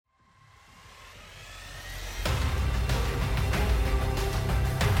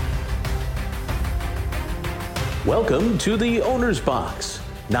Welcome to the Owner's Box.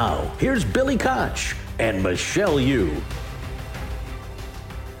 Now, here's Billy Koch and Michelle Yu.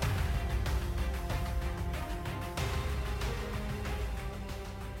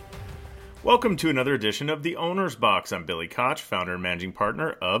 Welcome to another edition of the Owner's Box. I'm Billy Koch, founder and managing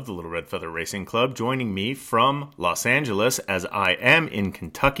partner of the Little Red Feather Racing Club. Joining me from Los Angeles, as I am in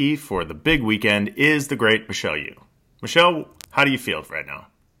Kentucky for the big weekend, is the great Michelle Yu. Michelle, how do you feel right now?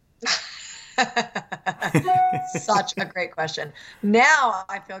 Such a great question. Now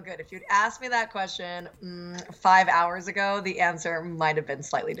I feel good. If you'd asked me that question 5 hours ago, the answer might have been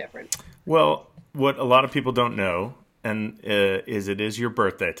slightly different. Well, what a lot of people don't know is it is your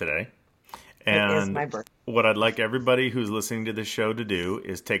birthday today. And it is my birthday. What I'd like everybody who's listening to this show to do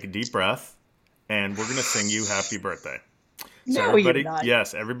is take a deep breath, and we're going to sing you happy birthday. So no, everybody, you're not.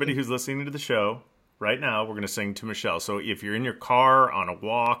 Yes, everybody who's listening to the show right now, we're going to sing to Michelle. So if you're in your car, on a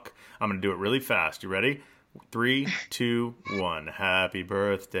walk, I'm going to do it really fast. You ready? 3, 2, 1. Happy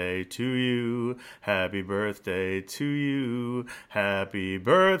birthday to you. Happy birthday to you. Happy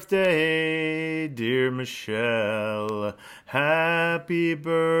birthday, dear Michelle. Happy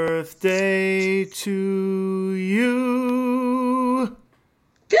birthday to you.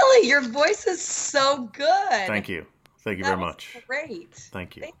 Billy, your voice is so good. Thank you. Thank you very much. Great.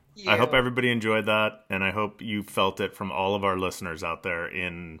 Thank you. Thank you. I hope everybody enjoyed that, and I hope you felt it from all of our listeners out there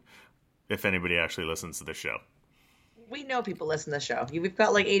if anybody actually listens to the show. We know people listen to the show. We've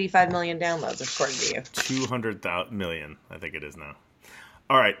got like 85 million downloads, according to you. 200 million, I think it is now.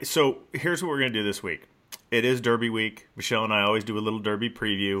 All right, so here's what we're going to do this week. It is Derby week. Michelle and I always do a little Derby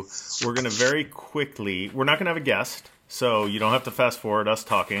preview. We're going to very quickly, we're not going to have a guest, so you don't have to fast forward us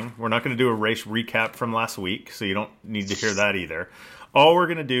talking. We're not going to do a race recap from last week, so you don't need to hear that either. All we're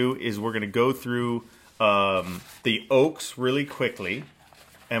going to do is we're going to go through the Oaks really quickly,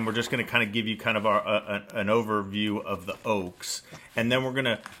 and we're just going to kind of give you kind of an overview of the Oaks, and then we're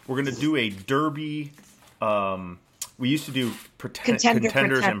gonna do a Derby. We used to do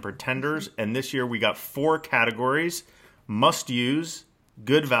contenders and pretenders, and this year we got 4 categories: must use,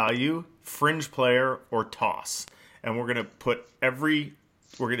 good value, fringe player, or toss. And we're gonna put we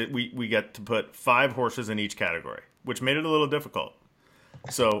get to put 5 horses in each category, which made it a little difficult.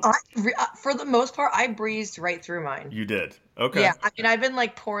 So for the most part, I breezed right through mine. You did. Okay. Yeah, I mean, I've been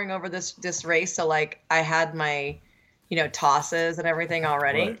like pouring over this race, so like I had my, tosses and everything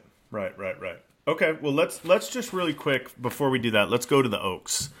already. Right. Okay, well let's just really quick before we do that, let's go to the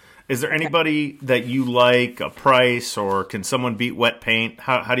Oaks. Is there anybody that you like, a price, or can someone beat Wet Paint?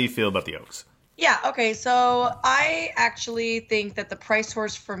 How do you feel about the Oaks? Yeah, okay, so I actually think that the price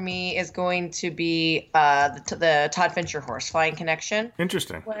horse for me is going to be the Todd Fincher horse, Flying Connection.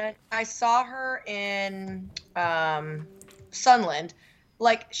 Interesting. When I saw her in Sunland,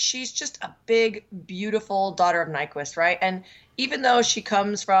 like, she's just a big, beautiful daughter of Nyquist, right? And even though she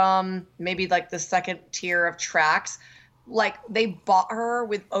comes from maybe like the second tier of tracks, like, they bought her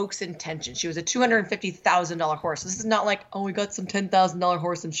with Oaks intention. She was a $250,000 horse. This is not like, oh, we got some $10,000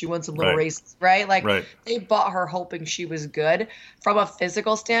 horse and she won some little races, right? Like, They bought her hoping she was good. From a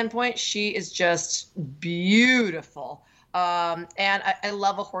physical standpoint, she is just beautiful. And I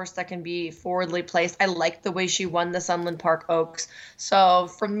love a horse that can be forwardly placed. I like the way she won the Sunland Park Oaks. So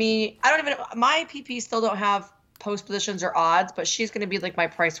for me, my PP still don't have post positions or odds, but she's going to be like my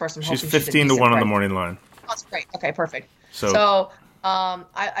price horse. She's 15 to 1 on the morning line. That's great. Okay, perfect. So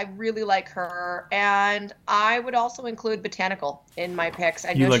I really like her, and I would also include Botanical in my picks.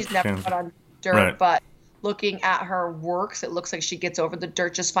 I know she's never put on dirt, but looking at her works, it looks like she gets over the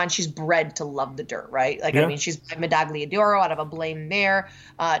dirt just fine. She's bred to love the dirt, right? Like, I mean, she's Medaglia d'Oro out of a Blame mare.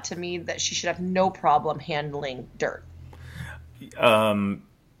 To me, that she should have no problem handling dirt.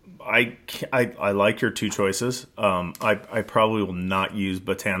 I like your 2 choices. I probably will not use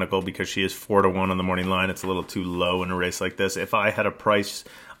Botanical because she is 4 to 1 on the morning line. It's a little too low in a race like this. If I had a price,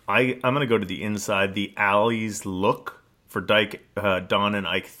 I'm going to go to the inside. The Alley's Look for Dawn and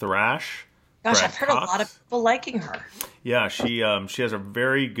Ike Thrash. Gosh, I've heard a lot of people liking her. Yeah, she has a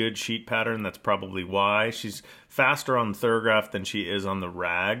very good sheet pattern. That's probably why. She's faster on the Thorograph than she is on the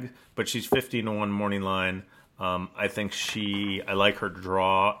Rag, but she's 15 to 1 morning line. I think I like her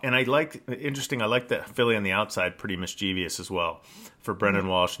draw, and I like the filly on the outside, Pretty Mischievous as well, for Brendan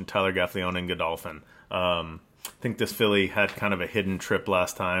Walsh and Tyler Gaffleone and Godolphin. I think this filly had kind of a hidden trip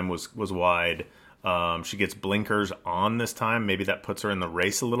last time, was wide. She gets blinkers on this time. Maybe that puts her in the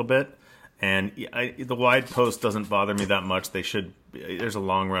race a little bit. And the wide post doesn't bother me that much. There's a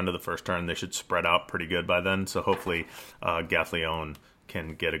long run to the first turn. They should spread out pretty good by then. So hopefully Gaffleone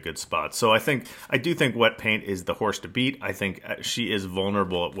can get a good spot. So I do think Wet Paint is the horse to beat. I think she is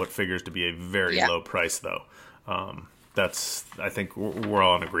vulnerable at what figures to be a very low price, though. I think we're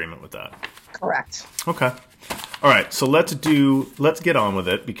all in agreement with that. Correct. Okay. All right. So let's get on with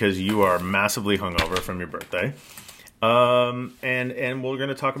it because you are massively hungover from your birthday. And we're going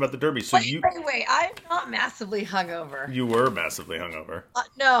to talk about the Derby. So wait. I'm not massively hungover. You were massively hungover.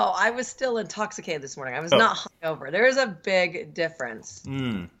 No, I was still intoxicated this morning. I was not hungover. There is a big difference.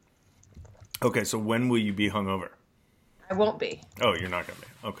 Okay. So when will you be hungover? I won't be. Oh, you're not going to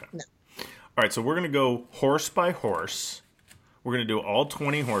be. Okay. No. All right. So we're going to go horse by horse. We're going to do all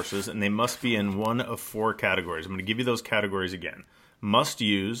 20 horses, and they must be in one of 4 categories. I'm going to give you those categories again. Must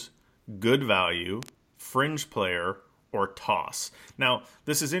use, good value, fringe player, or toss. Now,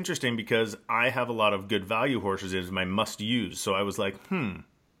 this is interesting because I have a lot of good value horses as my must use. So I was like,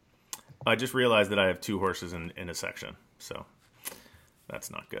 I just realized that I have 2 horses in a section. So that's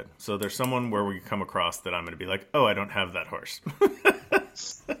not good. So there's someone where we come across that I'm going to be like, oh, I don't have that horse.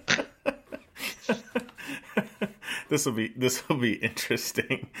 This will be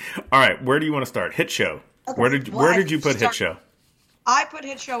interesting. All right, where do you want to start? Hit Show. Okay. Where did you put Hit Show? I put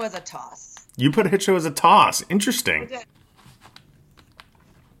Hit Show as a toss. You put Hit Show as a toss. Interesting. I did.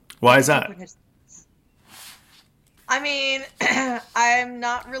 Why is that? I mean, I'm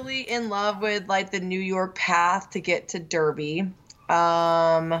not really in love with like the New York path to get to Derby.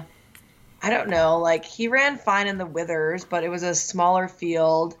 I don't know. Like he ran fine in the Withers, but it was a smaller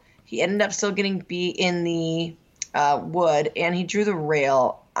field. He ended up still getting beat in the Wood, and he drew the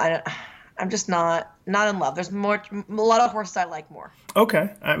rail. I'm just not in love. There's a lot of horses I like more.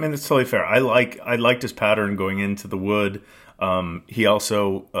 Okay, I mean that's totally fair. I liked his pattern going into the Wood. He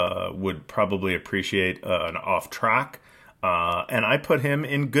also would probably appreciate an off track, and I put him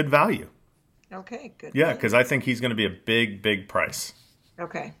in good value. Okay, good. Yeah, because I think he's going to be a big price.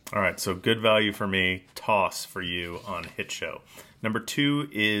 Okay. All right, so good value for me, toss for you on Hit Show. Number 2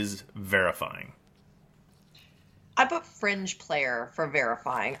 is Verifying. I put fringe player for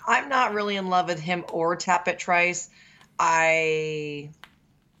Verifying. I'm not really in love with him or Tapit Trice. So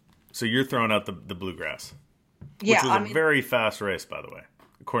you're throwing out the Bluegrass. Yeah, which was a very fast race, by the way,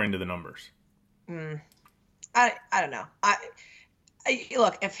 according to the numbers. I don't know.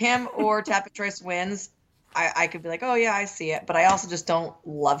 Look, if him or Tapit Trice wins, I could be like, oh yeah, I see it. But I also just don't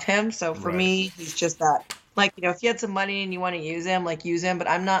love him. So for me, he's just that. Like, if you had some money and you want to use him, like use him. But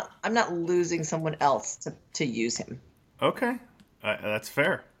I'm not losing someone else to use him. Okay, that's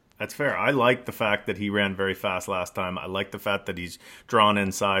fair. That's fair. I like the fact that he ran very fast last time. I like the fact that he's drawn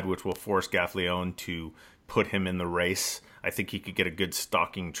inside, which will force Gaffleone to put him in the race. I think he could get a good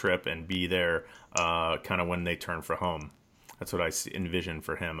stalking trip and be there kind of when they turn for home. That's what I envision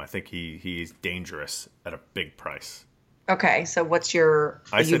for him. I think he's dangerous at a big price. Okay, so what's your...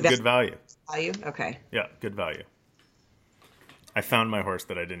 I said good value. Value? Okay. Yeah, good value. I found my horse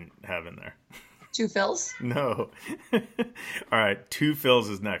that I didn't have in there. 2 Phils? No. All right, 2 Phils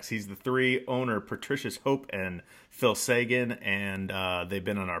is next. He's the 3 owner, Patricia's Hope and Phil Sagan, and they've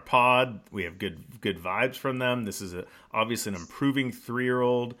been on our pod. We have good vibes from them. This is obviously an improving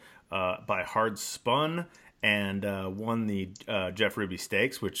 3-year-old by Hard Spun, and won the Jeff Ruby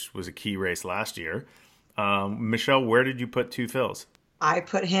Stakes, which was a key race last year. Michelle, where did you put 2 Phils? I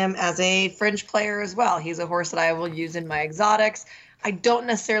put him as a fringe player as well. He's a horse that I will use in my exotics. I don't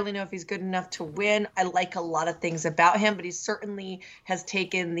necessarily know if he's good enough to win. I like a lot of things about him, but he certainly has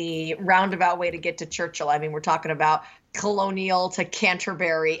taken the roundabout way to get to Churchill. I mean, we're talking about Colonial to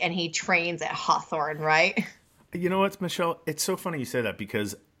Canterbury, and he trains at Hawthorne, right? You know what, Michelle? It's so funny you say that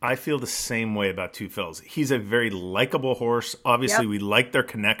because I feel the same way about 2 Phils. He's a very likable horse. Obviously, we like their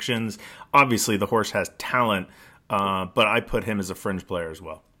connections. Obviously, the horse has talent, but I put him as a fringe player as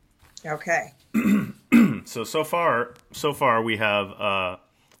well. Okay. So far we have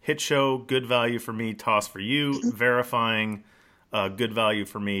Hit Show, good value for me, toss for you, Verifying, good value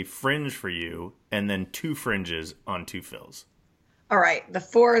for me, fringe for you, and then 2 fringes on 2 Phils. All right. The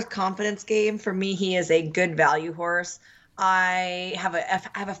 4 is Confidence Game. For me, he is a good value horse. I have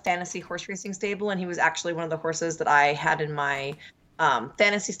a fantasy horse racing stable, and he was actually one of the horses that I had in my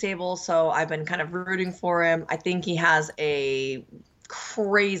fantasy stable. So I've been kind of rooting for him. I think he has a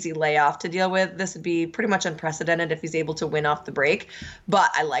crazy layoff to deal with. This would be pretty much unprecedented if he's able to win off the break. But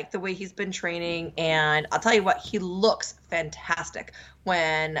I like the way he's been training, and I'll tell you what, he looks fantastic.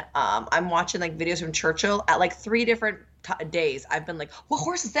 When I'm watching like videos from Churchill at like 3 different days, I've been like, what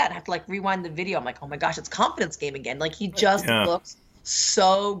horse is that? And I have to like rewind the video. I'm like, oh my gosh, it's Confidence Game again. Like he just looks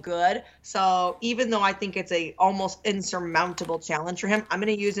so good. So even though I think it's a almost insurmountable challenge for him, I'm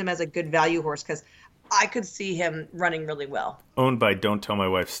going to use him as a good value horse because I could see him running really well. Owned by Don't Tell My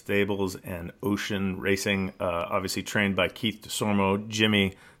Wife Stables and Ocean Racing, obviously trained by Keith DeSormo,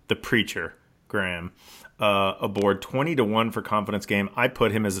 Jimmy the Preacher Graham aboard 20-1 for Confidence Game. I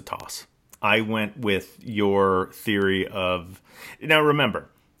put him as a toss. I went with your theory of now. Remember,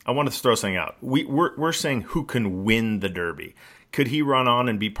 I want to throw something out. We're saying who can win the Derby. Could he run on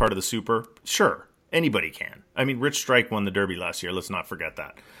and be part of the Super? Sure, anybody can. I mean, Rich Strike won the Derby last year. Let's not forget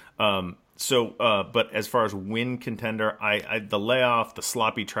that. But as far as win contender, I the layoff, the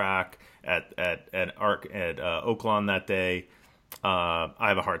sloppy track at Oaklawn that day, I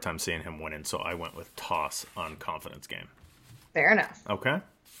have a hard time seeing him winning. So I went with toss on Confidence Game. Fair enough. Okay.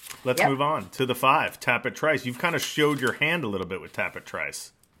 Let's move on to the 5, Tapit Trice. You've kind of showed your hand a little bit with Tapit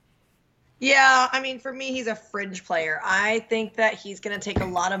Trice. Yeah, I mean, for me, he's a fringe player. I think that he's going to take a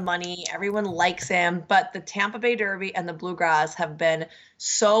lot of money. Everyone likes him, but the Tampa Bay Derby and the Bluegrass have been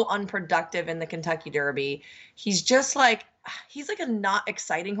so unproductive in the Kentucky Derby. He's like a not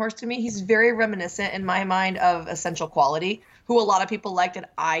exciting horse to me. He's very reminiscent in my mind of Essential Quality, who a lot of people liked and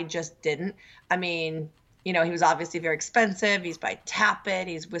I just didn't. I mean, he was obviously very expensive. He's by Tapit.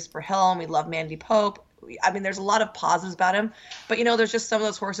 He's Whisper Hill. And we love Mandy Pope. I mean, there's a lot of positives about him. But, there's just some of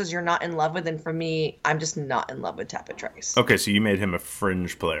those horses you're not in love with. And for me, I'm just not in love with Tapit Trice. Okay, so you made him a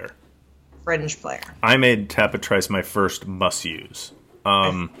fringe player. Fringe player. I made Tapit Trice my first must-use.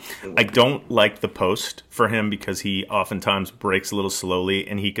 I don't like the post for him because he oftentimes breaks a little slowly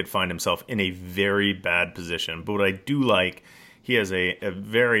and he could find himself in a very bad position. But what I do like, he has a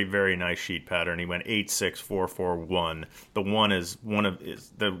very, very nice sheet pattern. He went 8-6-4-4-1. The 1 is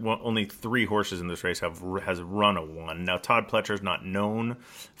only 3 horses in this race has run a 1. Now Todd Pletcher is not known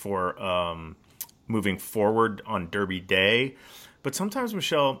for moving forward on Derby Day, but sometimes,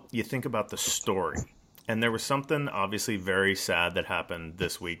 Michelle, you think about the story. And there was something obviously very sad that happened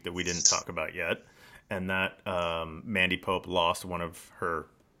this week that we didn't talk about yet, and that Mandy Pope lost one of her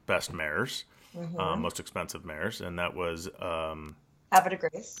best mares. Most expensive mares, and that was Havre de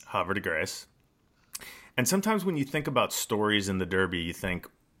Grace. Havre de Grace. And sometimes when you think about stories in the Derby, you think,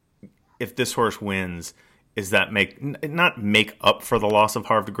 if this horse wins, is that not make up for the loss of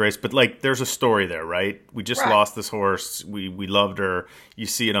Havre de Grace, but like there's a story there, right? We just lost this horse. We loved her. You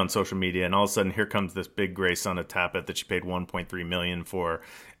see it on social media, and all of a sudden here comes this big gray son of Tapit that she paid $1.3 million for,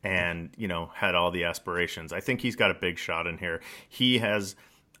 and had all the aspirations. I think he's got a big shot in here.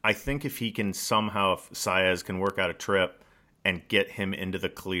 I think if he can somehow, if Saez can work out a trip and get him into the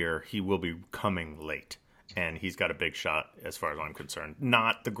clear, he will be coming late. And he's got a big shot as far as I'm concerned.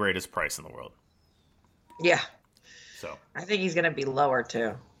 Not the greatest price in the world. Yeah. So I think he's going to be lower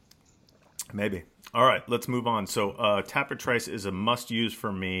too. Maybe. All right, let's move on. So Tapit Trice is a must-use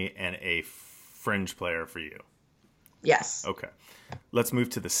for me and a fringe player for you. Yes. Okay. Let's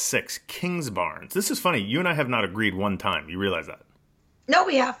move to the 6, Kingsbarns. This is funny. You and I have not agreed one time. You realize that? No,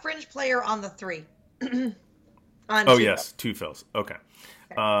 we have fringe player on the 3. Yes, 2 fills. Okay.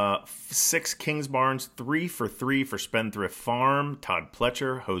 6 Kingsbarns, 3 for 3 for Spendthrift Farm, Todd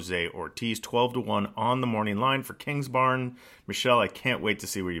Pletcher, Jose Ortiz, 12-1 on the morning line for Kingsbarn. Michelle, I can't wait to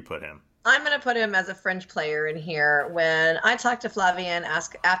see where you put him. I'm going to put him as a fringe player in here. When I talked to Flavien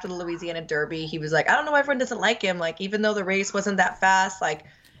after the Louisiana Derby, he was like, I don't know why everyone doesn't like him. Like, even though the race wasn't that fast, like,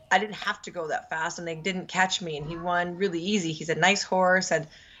 I didn't have to go that fast, and they didn't catch me, and he won really easy. He's a nice horse, and,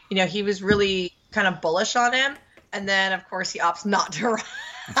 he was really kind of bullish on him. And then, of course, he opts not to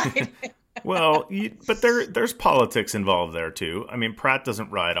ride. Well, but there's politics involved there, too. I mean, Pratt doesn't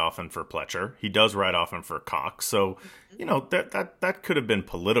ride often for Pletcher. He does ride often for Cox. So, that could have been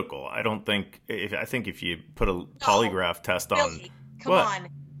political. I think if you put a polygraph test on... Billy, come on.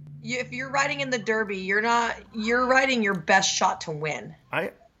 If you're riding in the Derby, you're riding your best shot to win.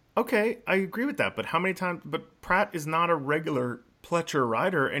 Okay, I agree with that. But how many times... But Pratt is not a regular Pletcher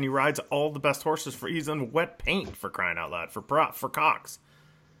rider, and he rides all the best horses he's in wet paint, for crying out loud, for Cox.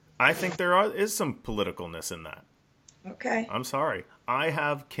 I think there is some politicalness in that. Okay. I'm sorry. I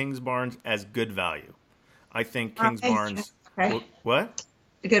have Kingsbarns as good value. I think Kingsbarns... Okay. What?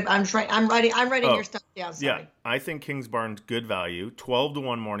 Good. I'm writing your stuff down. Sorry. Yeah, I think Kingsbarns good value.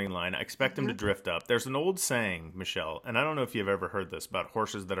 12-1 morning line. I expect him to drift up. There's an old saying, Michelle, and I don't know if you've ever heard this, about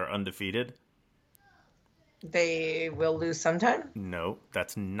horses that are undefeated. They will lose sometime? No,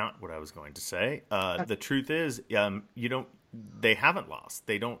 that's not what I was going to say. The truth is, they haven't lost.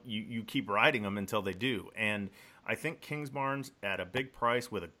 They don't. You keep riding them until they do. And I think Kingsbarns at a big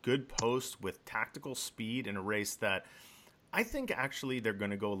price with a good post with tactical speed in a race that I think actually they're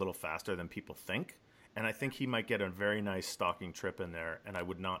going to go a little faster than people think. And I think he might get a very nice stalking trip in there, and I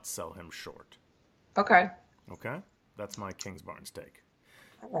would not sell him short. Okay. Okay? That's my Kingsbarns take.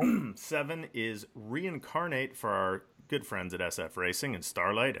 Right. 7 is Reincarnate for our good friends at SF Racing and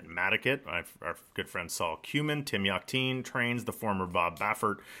Starlight and Madicket. Our good friend Saul Cumin, Tim Yachteen trains the former Bob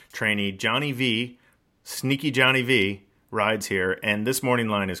Baffert trainee. Johnny V, sneaky Johnny V, rides here. And this morning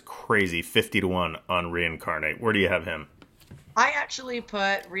line is crazy, 50-1 on Reincarnate. Where do you have him? I actually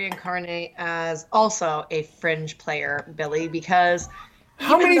put Reincarnate as also a fringe player, Billy, because...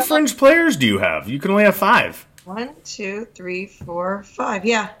 How many fringe players do you have? You can only have 5. 1, 2, 3, 4, 5.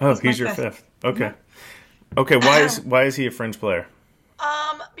 Yeah. Oh, he's your 5th. Okay. Okay, why is he a fringe player?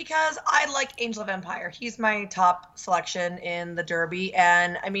 Because I like Angel of Empire. He's my top selection in the Derby,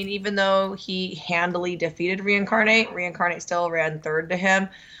 and I mean, even though he handily defeated Reincarnate still ran third to him.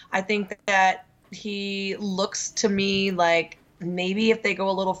 I think that he looks to me like maybe if they go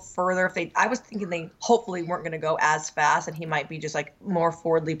a little further, I was thinking they hopefully weren't going to go as fast, and he might be just like more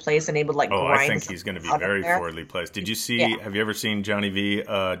forwardly placed and able to like. Oh, I think he's going to be very forwardly placed. Did you see? Yeah. Have you ever seen Johnny V?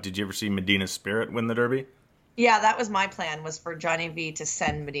 Did you ever see Medina Spirit win the Derby? Yeah, that was my plan, was for Johnny V to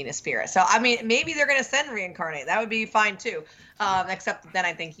send Medina Spirit. So, I mean, maybe they're going to send Reincarnate. That would be fine, too. Except then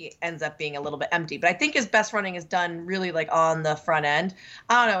I think he ends up being a little bit empty. But I think his best running is done really, like, on the front end.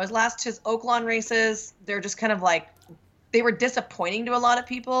 I don't know. His Oaklawn races, they're just kind of like, they were disappointing to a lot of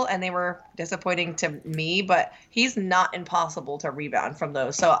people, and they were disappointing to me. But he's not impossible to rebound from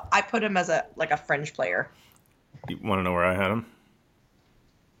those. So I put him as a fringe player. You want to know where I had him?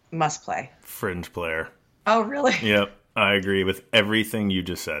 Must play. Fringe player. Oh, really? Yep, I agree with everything you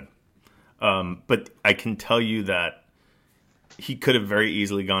just said. But I can tell you that he could have very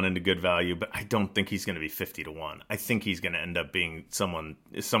easily gone into good value, but I don't think he's going to be 50-1. I think he's going to end up being somewhere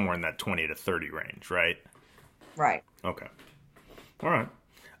in that 20 to 30 range, right? Right. Okay. All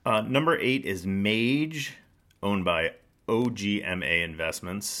right. Number 8 is Mage, owned by OGMA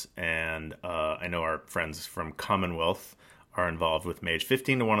Investments, and I know our friends from Commonwealth are involved with Mage.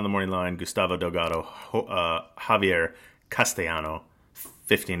 15-1 on the morning line. Gustavo Delgado, Javier Castellano,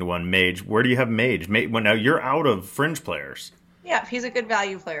 15-1. Mage. Where do you have Mage? Well, now you're out of fringe players. Yeah, he's a good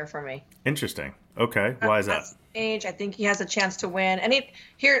value player for me. Interesting. Okay, why is that? Age, I think he has a chance to win. And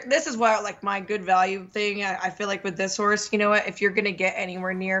this is why, like, my good value thing. I feel like with this horse, you know what? If you're going to get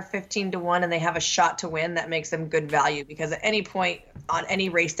anywhere near 15-1 and they have a shot to win, that makes them good value. Because at any point on any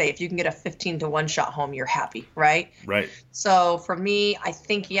race day, if you can get a 15-1 shot home, you're happy, right? Right. So for me, I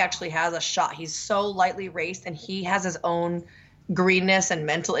think he actually has a shot. He's so lightly raced, and he has his own greenness and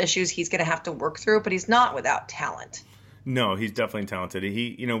mental issues he's going to have to work through. But he's not without talent. No, he's definitely talented.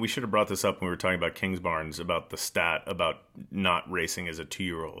 We should have brought this up when we were talking about Kingsbarns, about the stat about not racing as a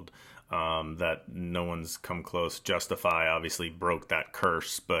 2-year-old, that no one's come close. Justify obviously broke that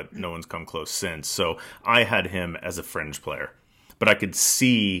curse, but no one's come close since. So I had him as a fringe player, but I could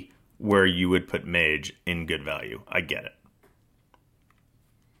see where you would put Mage in good value. I get it.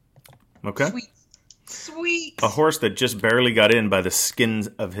 Okay. Sweet. A horse that just barely got in by the skins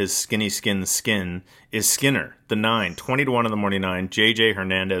of his skinny skin is Skinner, the 9, 20-1 on the morning 9. JJ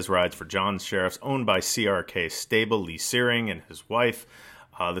Hernandez rides for John Sheriffs, owned by CRK Stable, Lee Searing and his wife.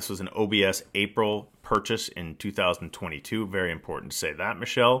 This was an OBS April purchase in 2022. Very important to say that,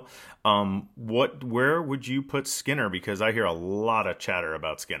 Michelle. Where would you put Skinner? Because I hear a lot of chatter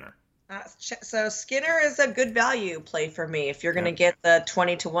about Skinner. So Skinner is a good value play for me if you're going to get the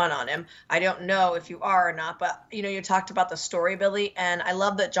 20-1 on him. I don't know if you are or not, but you talked about the story, Billy, and I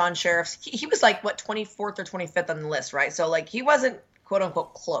love that John Sheriffs, he was like, 24th or 25th on the list, right? So like he wasn't quote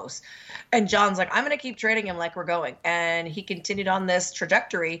unquote close. And John's like, I'm going to keep trading him like we're going. And he continued on this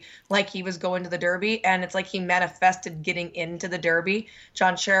trajectory like he was going to the Derby. And it's like he manifested getting into the Derby.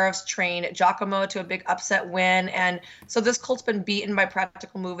 John Sheriffs trained Giacomo to a big upset win. And so this colt's been beaten by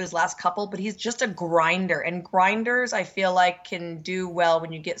Practical Move his last couple, but he's just a grinder. And grinders, I feel like, can do well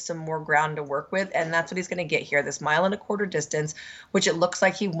when you get some more ground to work with. And that's what he's going to get here, this 1.25 mile distance, which it looks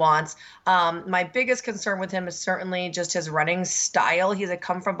like he wants. My biggest concern with him is certainly just his running style. He's a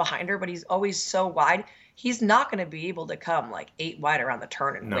come from behinder, but he's always so wide. He's not going to be able to come like 8 wide around the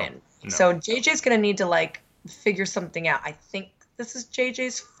turn and win. No. So JJ's going to need to like figure something out. I think this is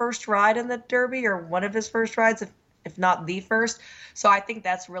JJ's first ride in the Derby, or one of his first rides, if not the first. So I think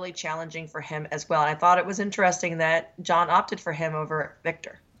that's really challenging for him as well. And I thought it was interesting that John opted for him over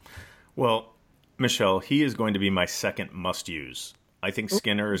Victor. Well, Michelle, he is going to be my second must-use. I think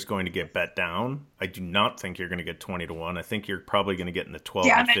Skinner is going to get bet down. I do not think you're going to get 20-1. I think you're probably going to get in the 12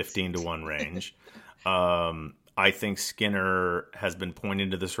 to 15-1 range. I think Skinner has been pointing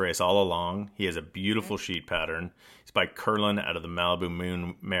to this race all along. He has a beautiful sheet pattern. He's by Curlin out of the Malibu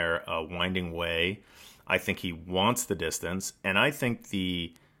Moon Mare Winding Way. I think he wants the distance. And I think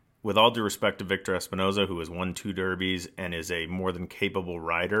with all due respect to Victor Espinoza, who has won 2 Derbies and is a more than capable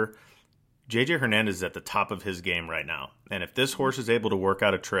rider, JJ Hernandez is at the top of his game right now. And if this horse is able to work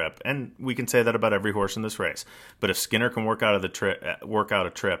out a trip, and we can say that about every horse in this race, but if Skinner can work out a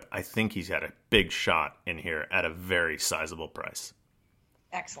trip, I think he's had a big shot in here at a very sizable price.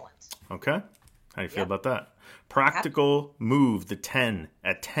 Excellent. Okay. How do you feel about that? Practical Move, the 10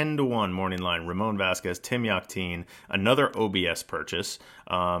 at 10-1 morning line. Ramon Vasquez, Tim Yakteen, another OBS purchase.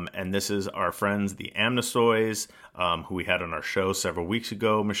 And this is our friends, the Amnesoys, who we had on our show several weeks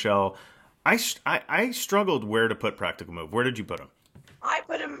ago. Michelle, I struggled where to put Practical Move. Where did you put him? I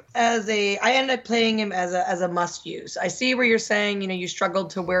put him I ended up playing him as a must use. I see where you're saying, you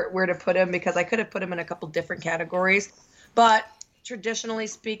struggled to where to put him, because I could have put him in a couple different categories. But traditionally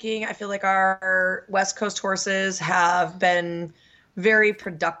speaking, I feel like our West Coast horses have been very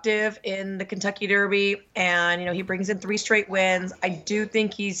productive in the Kentucky Derby, and he brings in 3 straight wins. I do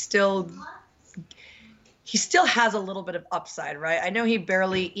think he still has a little bit of upside, right? I know he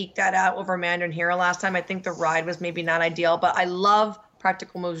barely eked that out over Mandarin Hero last time. I think the ride was maybe not ideal, but I love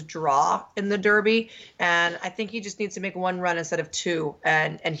Practical Move's draw in the Derby, and I think he just needs to make 1 run instead of 2,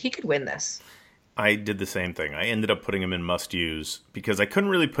 and he could win this. I did the same thing. I ended up putting him in must-use because I couldn't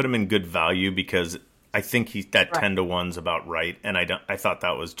really put him in good value because I think that 10-1's about right, and I thought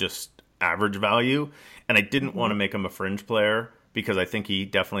that was just average value, and I didn't want to make him a fringe player because I think he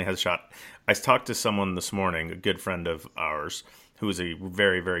definitely has a shot. I talked to someone this morning, a good friend of ours, who is a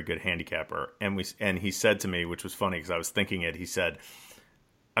very, very good handicapper, and he said to me, which was funny because I was thinking it, he said,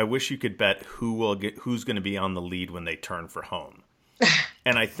 I wish you could bet who's going to be on the lead when they turn for home.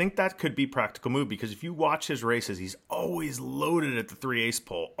 And I think that could be Practical Move because if you watch his races, he's always loaded at the 3-ace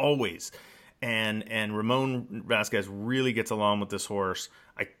pole, always. And Ramon Vasquez really gets along with this horse.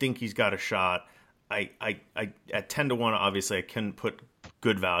 I think he's got a shot. I at 10-1, obviously I couldn't put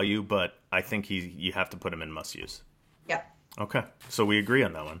good value, but I think you have to put him in must use. Yeah. Okay, so we agree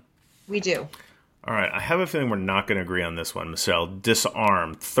on that one. We do. All right, I have a feeling we're not going to agree on this one, Michelle.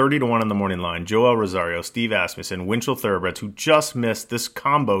 Disarm, 30-1 on the morning line. Joel Rosario, Steve Asmussen, Winchell Thoroughbreds, who just missed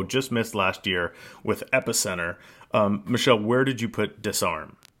last year with Epicenter. Michelle, where did you put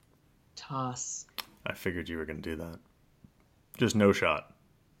Disarm? Toss. I figured you were going to do that. Just no shot.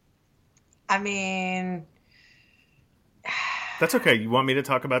 I mean... That's okay. You want me to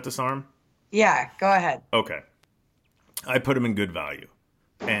talk about Disarm? Yeah, go ahead. Okay. I put him in good value.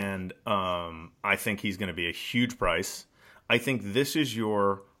 And I think he's going to be a huge price. I think this is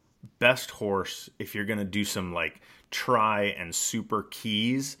your best horse if you're going to do some try and super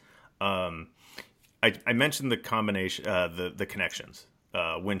keys. I mentioned the combination, the connections.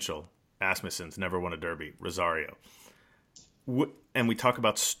 Winchell, Asmussen's never won a Derby, Rosario. And we talk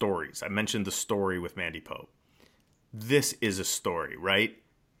about stories. I mentioned the story with Mandy Pope. This is a story, right?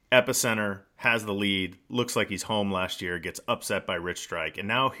 Epicenter has the lead, looks like he's home last year, gets upset by Rich Strike, and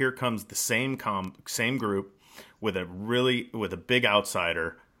now here comes the same group with a big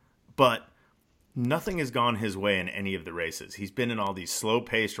outsider, but nothing has gone his way in any of the races. He's been in all these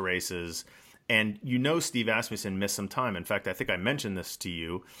slow-paced races, and Steve Asmussen missed some time. In fact, I think I mentioned this to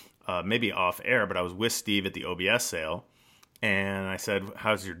you, maybe off air, but I was with Steve at the OBS sale, and I said,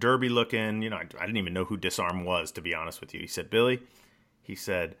 how's your Derby looking? I didn't even know who Disarm was, to be honest with you. He said, Billy,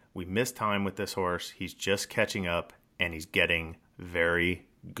 we missed time with this horse. He's just catching up, and he's getting very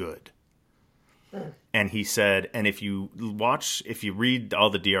good. And he said, and if you read all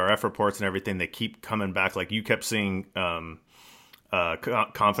the DRF reports and everything, they keep coming back. Like you kept seeing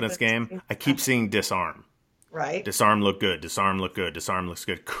Confidence Game. I keep seeing Disarm. Right. Disarm look good. Disarm look good. Disarm looks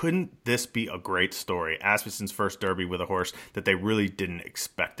good. Couldn't this be a great story? Asmussen's first Derby with a horse that they really didn't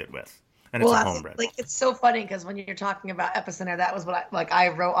expect it with. And it's a homebred. It's so funny because when you're talking about Epicenter, that was what I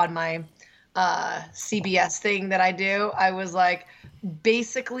wrote on my CBS thing that I do. I was like,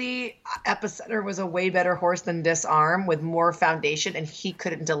 basically, Epicenter was a way better horse than Disarm with more foundation, and he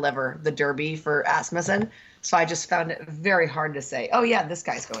couldn't deliver the Derby for Asmussen. So I just found it very hard to say, oh, yeah, this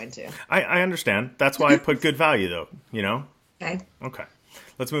guy's going to. I understand. That's why I put good value, though, Okay. Okay.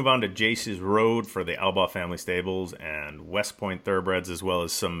 Let's move on to Jace's Road for the Albaugh Family Stables and West Point Thoroughbreds, as well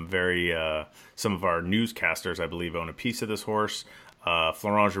as some of our newscasters, I believe, own a piece of this horse.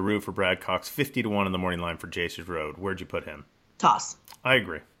 Florent Giroux for Brad Cox, 50-1 in the morning line for Jace's Road. Where'd you put him? Toss. I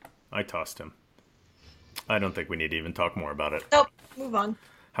agree. I tossed him. I don't think we need to even talk more about it. Nope. Move on.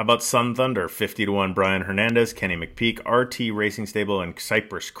 How about Sun Thunder, 50-1 Brian Hernandez, Kenny McPeak, RT Racing Stable, and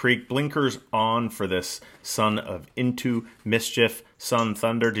Cypress Creek. Blinkers on for this Son of Into Mischief, Sun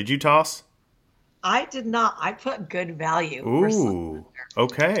Thunder. Did you toss? I did not. I put good value. Ooh,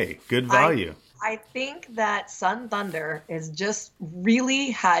 okay. Good value. I think that Sun Thunder has just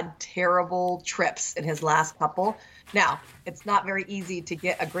really had terrible trips in his last couple. Now, it's not very easy to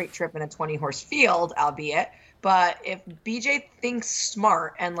get a great trip in a 20-horse field, albeit, but if BJ thinks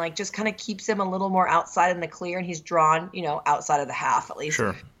smart and like just kind of keeps him a little more outside in the clear and he's drawn, outside of the half at least.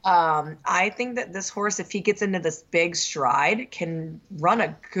 Sure. I think that this horse, if he gets into this big stride, can run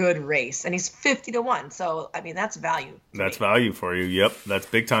a good race, and he's 50-1. So, I mean, that's value. That's value for you. Yep. That's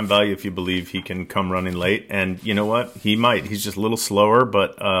big time value if you believe he can come running late. And you know what? He might. He's just a little slower,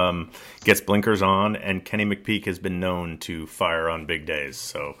 but gets blinkers on. And Kenny McPeak has been known to fire on big days.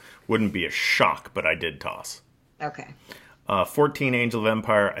 So wouldn't be a shock, but I did toss. Okay. 14 Angel of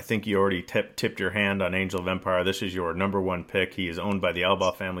Empire. I think you already tipped your hand on Angel of Empire. This is your number one pick. He is owned by the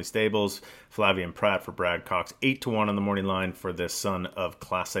Albaugh family stables. Flavian Pratt for Brad Cox. 8-1 on the morning line for this son of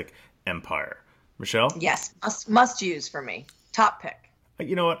Classic Empire. Michelle? Yes, must use for me. Top pick.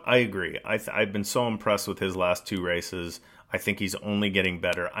 You know what? I agree. I've been so impressed with his last two races. I think he's only getting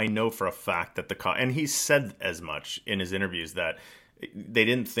better. I know for a fact that and he said as much in his interviews that they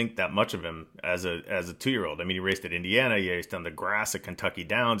didn't think that much of him as a 2-year-old. I mean, he raced at Indiana. He raced on the grass at Kentucky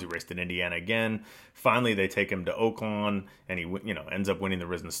Downs. He raced at Indiana again. Finally, they take him to Oaklawn, and he ends up winning the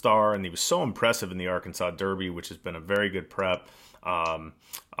Risen Star. And he was so impressive in the Arkansas Derby, which has been a very good prep.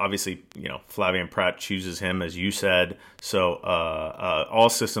 Obviously, Flavian Pratt chooses him, as you said. So all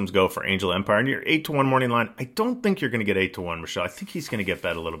systems go for Angel Empire. And your 8-1 morning line, I don't think you're going to get 8-1, Michelle. I think he's going to get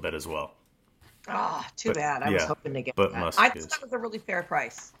bet a little bit as well. Oh, too bad. I was hoping to get but that. I thought that was a really fair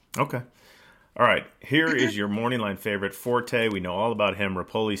price. Okay. All right. Here is your morning line favorite, Forte. We know all about him.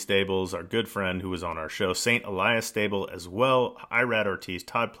 Rapoli Stables, our good friend who was on our show. St. Elias Stable as well. Irad Ortiz,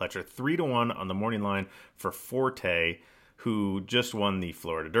 Todd Pletcher, 3-1 on the morning line for Forte, who just won the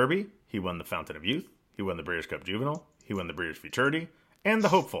Florida Derby. He won the Fountain of Youth. He won the Breeders' Cup Juvenile. He won the Breeders' Futurity. And the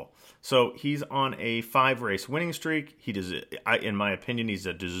Hopeful. So he's on a 5-race winning streak. He does, in my opinion, he's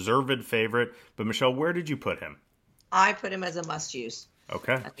a deserved favorite. But Michelle, where did you put him? I put him as a must-use.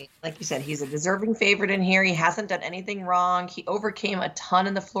 Okay. I mean, like you said, he's a deserving favorite in here. He hasn't done anything wrong. He overcame a ton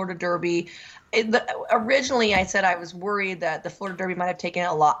in the Florida Derby. Originally, I said I was worried that the Florida Derby might have taken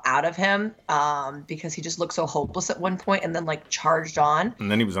a lot out of him because he just looked so hopeless at one point and then charged on. And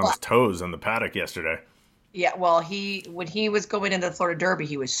then he was on his toes in the paddock yesterday. Yeah, well, when he was going into the Florida Derby,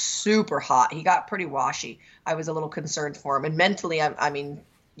 he was super hot. He got pretty washy. I was a little concerned for him. And mentally, I mean,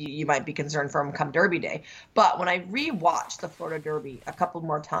 you might be concerned for him come Derby day. But when I rewatched the Florida Derby a couple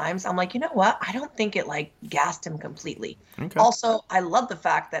more times, I'm like, you know what? I don't think it gassed him completely. Okay. Also, I love the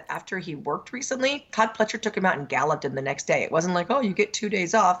fact that after he worked recently, Todd Pletcher took him out and galloped him the next day. It wasn't like, oh, you get 2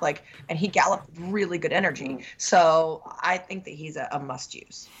 days off. And he galloped with really good energy. So I think that he's a must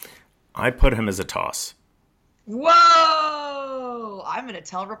use. I put him as a toss. Whoa! I'm going to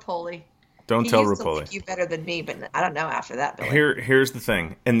tell Rapoli. Don't tell Rapoli. He used to like you better than me, but I don't know after that, Billy. Here's the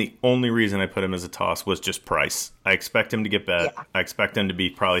thing, and the only reason I put him as a toss was just price. I expect him to get bet. Yeah. I expect him to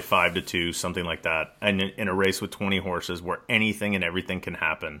be probably 5-2, something like that. And in a race with 20 horses where anything and everything can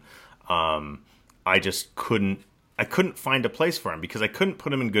happen, I just couldn't find a place for him because I couldn't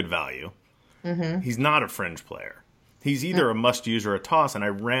put him in good value. Mm-hmm. He's not a fringe player. He's either a must-use or a toss, and I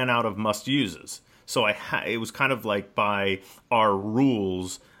ran out of must-uses. So it was kind of like by our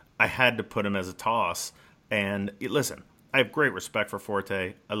rules, I had to put him as a toss. And listen, I have great respect for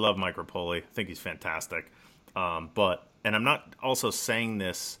Forte. I love Mike Rapoli. I think he's fantastic. And I'm not also saying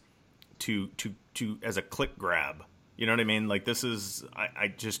this to as a click grab. You know what I mean? This is I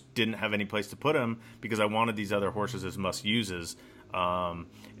just didn't have any place to put him because I wanted these other horses as must uses. And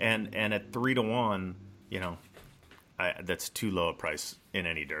at 3-1, that's too low a price in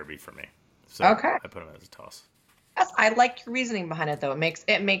any Derby for me. So okay. I put him as a toss. I like your reasoning behind it, though.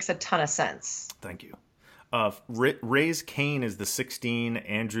 It makes a ton of sense. Thank you. Raise Kane is the 16,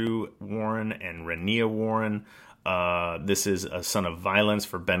 Andrew Warren and Renia Warren. This is a son of violence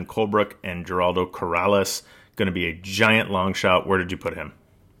for Ben Colebrook and Geraldo Corrales. Going to be a giant long shot. Where did you put him?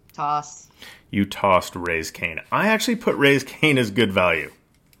 Toss. You tossed Raise Kane. I actually put Raise Kane as good value.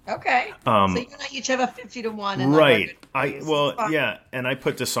 Okay. So you and I each have a 50-1. And right. And I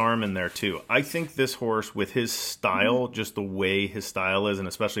put Disarm in there too. I think this horse, with his style, just the way his style is, and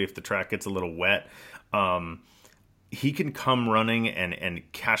especially if the track gets a little wet, he can come running and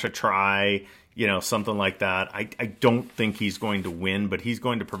cash a try, something like that. I don't think he's going to win, but he's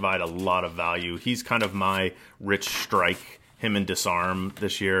going to provide a lot of value. He's kind of my Rich Strike. Him and Disarm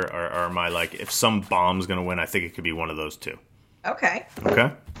this year are my, if some bomb's going to win, I think it could be one of those two. Okay.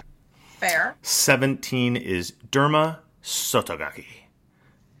 Okay. Fair. 17 is Derma Sotogake.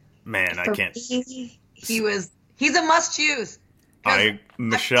 Man, I can't. He's a must use.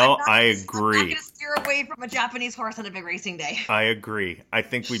 Michelle, I I'm not agree. going to steer away from a Japanese horse on a big racing day. I agree. I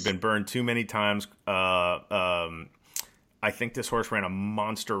think we've been burned too many times. I think this horse ran a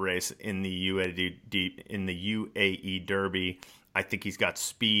monster race in the UAE Derby. I think he's got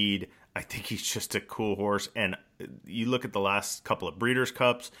speed. I think he's just a cool horse. And you look at the last couple of Breeders'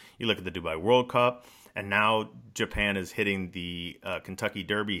 Cups, you look at the Dubai World Cup, and now Japan is hitting the Kentucky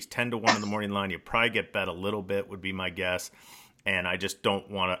Derby. He's 10-1 in the morning line. You probably get bet a little bit, would be my guess. And I just don't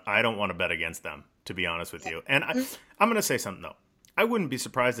want to bet against them, to be honest with you. And I'm going to say something, though. I wouldn't be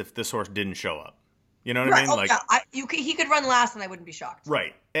surprised if this horse didn't show up. You know what I mean? Oh, yeah. He could run last, and I wouldn't be shocked.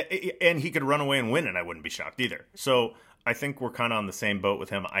 Right, and he could run away and win, and I wouldn't be shocked either. So I think we're kind of on the same boat with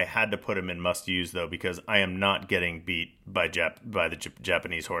him. I had to put him in must-use, though, because I am not getting beat by the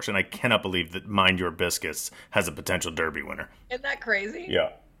Japanese horse, and I cannot believe that Mind Your Biscuits has a potential Derby winner. Isn't that crazy?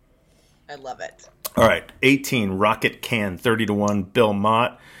 Yeah. I love it. All right, 18, Rocket Can, 30-1, Bill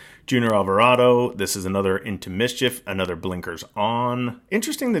Mott. Junior Alvarado, this is another Into Mischief, another blinkers on.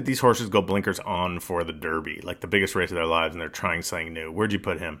 Interesting that these horses go blinkers on for the Derby, like the biggest race of their lives, and they're trying something new. Where'd you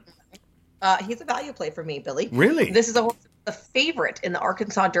put him? He's a value play for me, Billy. Really? This is a horse, the favorite in the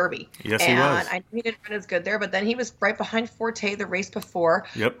Arkansas Derby. Yes, he was. And I knew he didn't run as good there, but then he was right behind Forte the race before.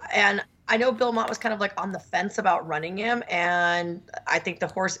 Yep. And I know Bill Mott was kind of like on the fence about running him, and I think the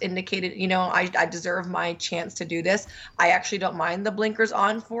horse indicated, I deserve my chance to do this. I actually don't mind the blinkers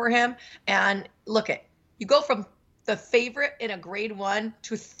on for him. And look you go from the favorite in a grade 1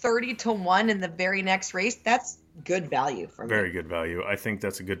 to 30-1 in the very next race. That's good value for me. Very good value. I think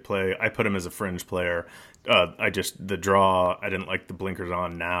that's a good play. I put him as a fringe player. The draw, I didn't like the blinkers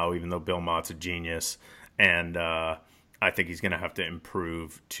on now, even though Bill Mott's a genius. And I think he's going to have to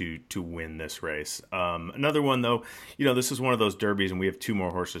improve to win this race. Another one, though, this is one of those derbies, and we have 2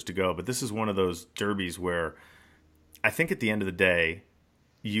 more horses to go, but this is one of those derbies where I think at the end of the day,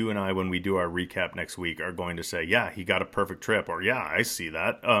 you and I, when we do our recap next week, are going to say, yeah, he got a perfect trip, or yeah, I see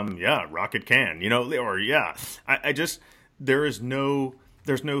that. Yeah, Rocket Can, or yeah.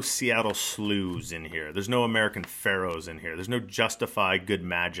 There's no Seattle Slews in here. There's no American Pharaohs in here. There's no Justify Good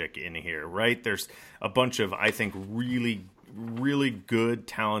Magic in here, right? There's a bunch of, I think, really, really good,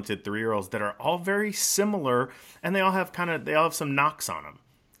 talented 3-year-olds that are all very similar, and they all have some knocks on them.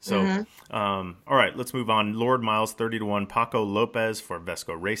 So, all right, let's move on. Lord Miles, 30-1. Paco Lopez for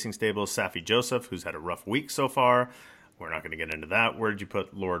Vesco Racing Stables. Safi Joseph, who's had a rough week so far. We're not going to get into that. Where did you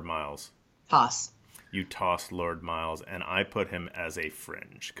put Lord Miles? Toss. You tossed Lord Miles, and I put him as a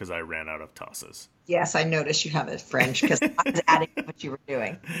fringe because I ran out of tosses. Yes, I noticed you have a fringe because I was adding what you were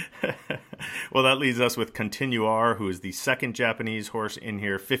doing. Well, that leaves us with Continuar, who is the second Japanese horse in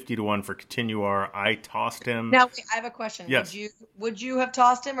here, 50-1 for Continuar. I tossed him. Now, I have a question. Yes. Would you have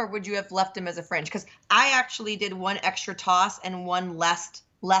tossed him, or would you have left him as a fringe? Because I actually did one extra toss and one less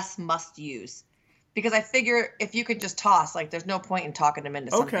must use. Because I figure if you could just toss, there's no point in talking him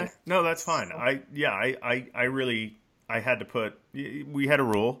into something. Okay, no, that's fine. So. I had to put. We had a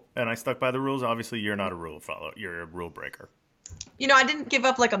rule, and I stuck by the rules. Obviously, you're not a rule follower. You're a rule breaker. I didn't give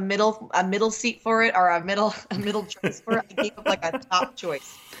up a middle seat for it, or a middle choice for it. I gave up a top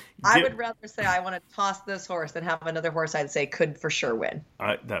choice. I would rather say I want to toss this horse than have another horse I'd say could for sure win.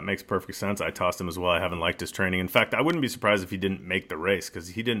 That makes perfect sense. I tossed him as well. I haven't liked his training. In fact, I wouldn't be surprised if he didn't make the race because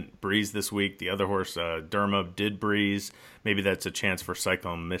he didn't breeze this week. The other horse, Derma, did breeze. Maybe that's a chance for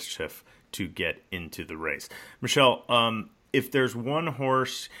Cyclone Mischief to get into the race. Michelle, if there's one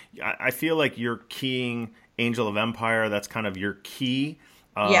horse, I feel like you're keying Angel of Empire. That's kind of your key.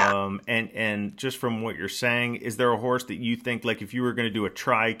 Yeah. And just from what you're saying, is there a horse that you think, if you were going to do a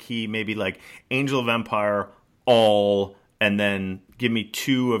tri-key, maybe Angel of Empire, all, and then give me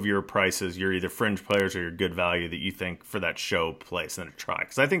 2 of your prices, your either fringe players or your good value that you think for that show place and a try?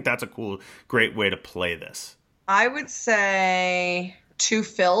 Because I think that's a great way to play this. I would say 2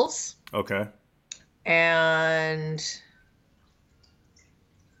 fills. Okay. And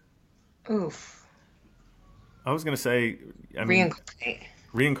oof. I was going to say,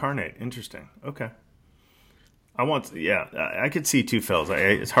 Reincarnate. Interesting. Okay. I could see 2 fills.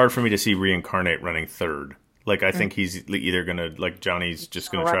 It's hard for me to see Reincarnate running third. I think he's either going to, Johnny's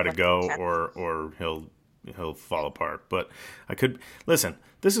just going to try to go or he'll fall apart. But listen,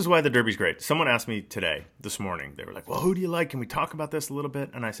 this is why the Derby's great. Someone asked me this morning, they were like, well, who do you like? Can we talk about this a little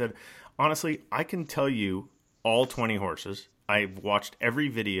bit? And I said, honestly, I can tell you all 20 horses. I've watched every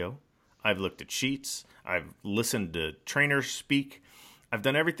video. I've looked at sheets. I've listened to trainers speak. I've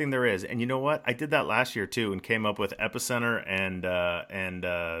done everything there is. And you know what? I did that last year too and came up with Epicenter and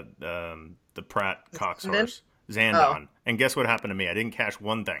the Pratt Cox horse, Zandon. Oh. And guess what happened to me? I didn't cash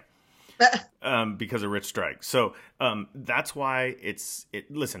one thing. because of Rich Strike. So that's why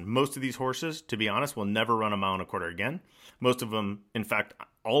listen, most of these horses, to be honest, will never run a mile and a quarter again. Most of them, in fact,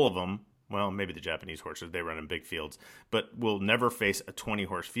 all of them, well, maybe the Japanese horses, they run in big fields, but will never face a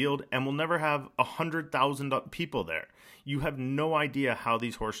 20-horse field and will never have 100,000 people there. You have no idea how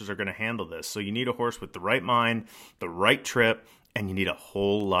these horses are going to handle this. So you need a horse with the right mind, the right trip, and you need a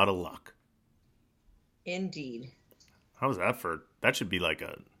whole lot of luck. Indeed. How's that for? That should be like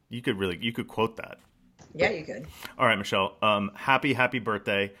you could quote that. Yeah, you could. All right, Michelle. Happy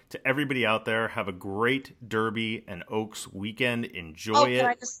birthday to everybody out there. Have a great Derby and Oaks weekend. Enjoy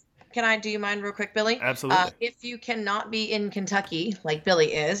it. Do you mind real quick, Billy? Absolutely. If you cannot be in Kentucky, like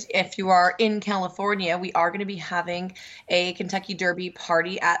Billy is, if you are in California, we are going to be having a Kentucky Derby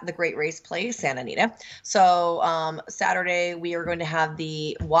party at the Great Race Place, Santa Anita. So Saturday, we are going to have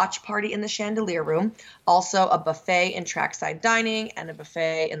the watch party in the Chandelier Room, also a buffet and trackside dining, and a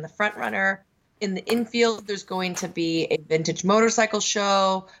buffet in the Front Runner. In the infield, there's going to be a vintage motorcycle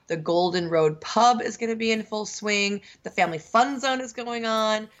show. The Golden Road Pub is going to be in full swing. The Family Fun Zone is going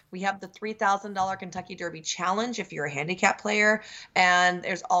on. We have the $3,000 Kentucky Derby Challenge if you're a handicap player. And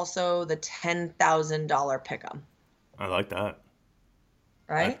there's also the $10,000 pick'em. I like that.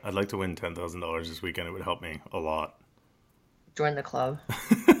 Right? I'd like to win $10,000 this weekend. It would help me a lot. Join the club.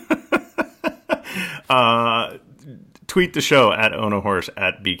 Tweet the show at Own a Horse,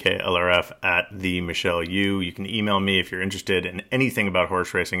 at BKLRF, at the Michelle Yu. You can email me if you're interested in anything about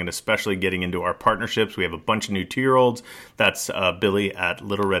horse racing and especially getting into our partnerships. We have a bunch of new 2-year-olds. That's Billy at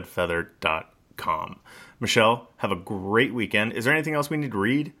littleredfeather.com. Michelle, have a great weekend. Is there anything else we need to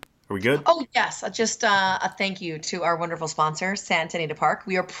read? Are we good? Oh, yes. Just a thank you to our wonderful sponsor, Santa Anita Park.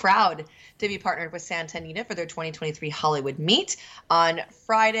 We are proud to be partnered with Santa Anita for their 2023 Hollywood Meet on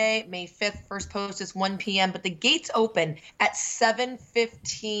Friday, May 5th. First post is 1 p.m., but the gates open at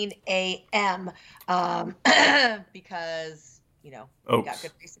 7:15 a.m. Because we got good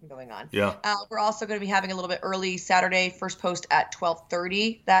racing going on. Yeah. We're also going to be having a little bit early Saturday, first post at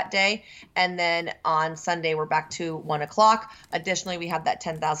 12:30 that day. And then on Sunday, we're back to 1 o'clock. Additionally, we have that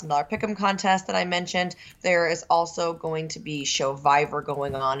 $10,000 pick'em contest that I mentioned. There is also going to be Showviver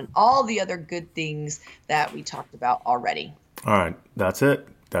going on and all the other good things that we talked about already. All right. That's it.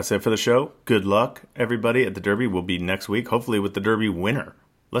 That's it for the show. Good luck, everybody, at the Derby. We'll be next week, hopefully with the Derby winner.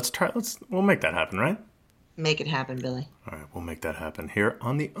 We'll make that happen, right? Make it happen, Billy. All right, we'll make that happen here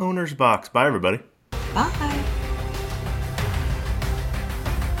on the Owner's Box. Bye, everybody. Bye.